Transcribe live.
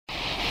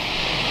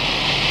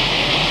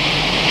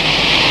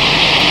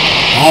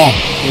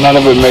None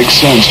of it makes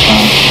sense,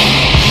 man.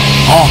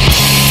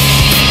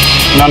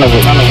 None of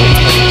it.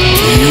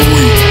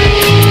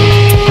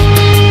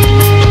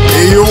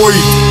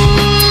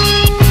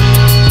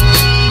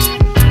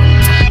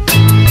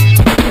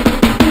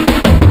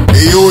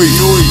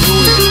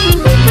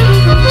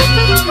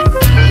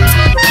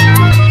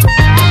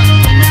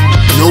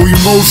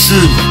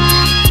 Noemotion.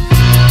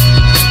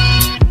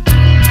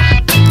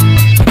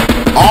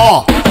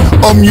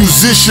 A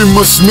musician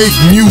must make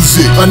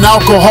music. An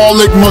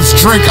alcoholic must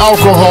drink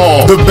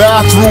alcohol. The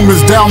bathroom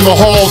is down the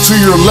hall to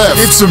your left.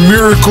 It's a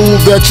miracle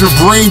that your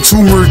brain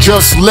tumor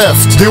just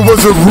left. There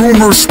was a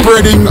rumor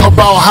spreading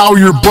about how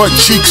your butt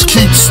cheeks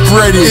keep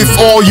spreading. If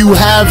all you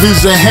have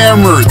is a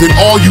hammer, then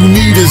all you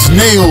need is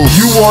nails.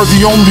 You are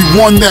the only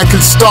one that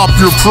can stop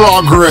your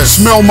progress.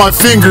 Smell my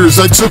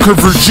fingers, I took her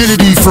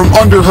virginity from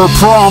under her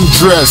prom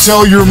dress.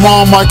 Tell your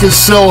mom I can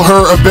sell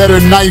her a better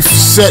knife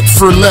set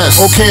for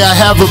less. Okay, I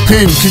have a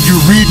pin, could you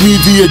read me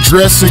the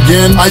address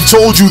again? I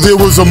told you there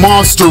was a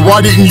monster,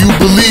 why didn't you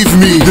believe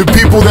me? The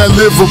people that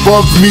live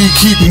above me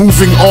keep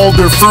moving all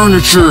their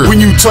furniture. When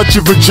you touch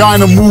a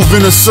vagina, move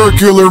in a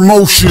circular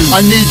motion.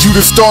 I need you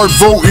to start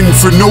voting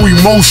for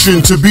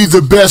Noemotion to be the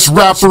best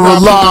rapper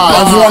alive.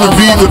 I wanna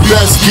be the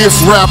best gift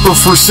rapper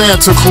for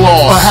Santa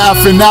Claus. A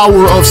half an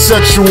hour of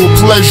sexual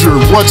pleasure,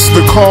 what's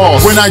the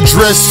cost? When I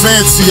dress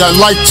fancy, I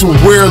like to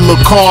wear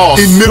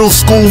Lacoste. In middle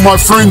school, my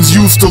friends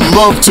used to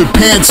love to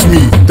pants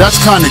me. That's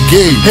kinda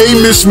gay. Hey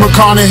Miss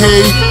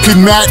McConaughey,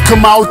 can Matt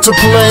come out to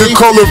play? The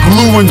color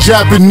blue in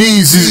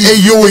Japanese is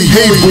Ayoi.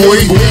 Hey boy,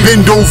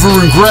 bend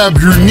over and grab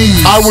your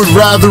knees. I would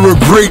rather a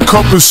great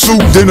cup of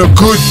soup than a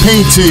good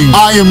painting.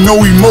 I am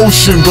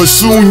Noemotion, but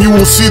soon you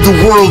will see the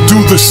world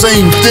do the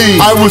same thing.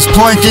 I was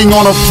planking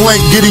on a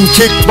plank getting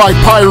kicked by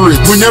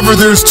pirates. Whenever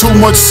there's too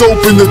much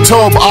soap in the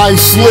tub, I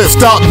slip.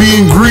 Stop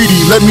being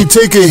greedy, let me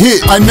take a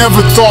hit. I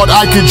never thought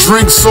I could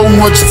drink so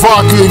much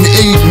vodka in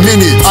 8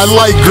 minutes. I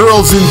like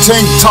girls in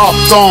tank top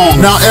thong.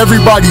 Now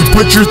everybody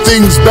put your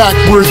things back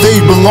where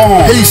they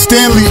belong. Hey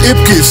Stanley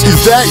Ipkiss,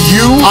 is that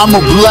you? I'm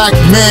a black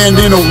man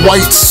in a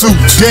white suit.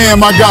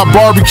 Damn, I got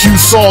barbecue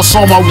sauce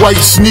on my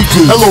white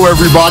sneakers. Hello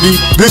everybody,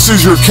 this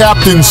is your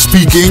captain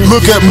speaking.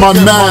 Look at my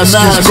mask,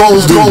 it's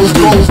golden.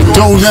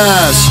 Don't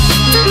ask,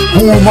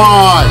 who am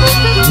I?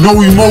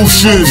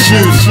 Noemotion.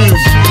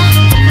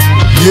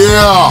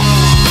 Yeah.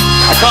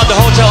 I called the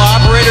hotel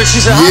operator, she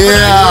said, how can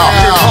I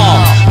direct your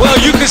call? Well,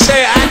 you could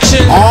say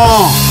action.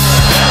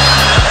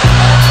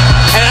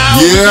 And I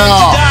will begin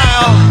to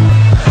dial.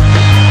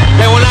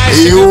 And when I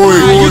say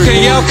goodbye, you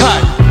can yell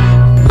cut.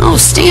 Oh,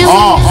 Stanley,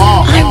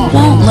 I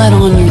won't let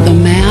on you're the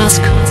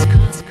mask.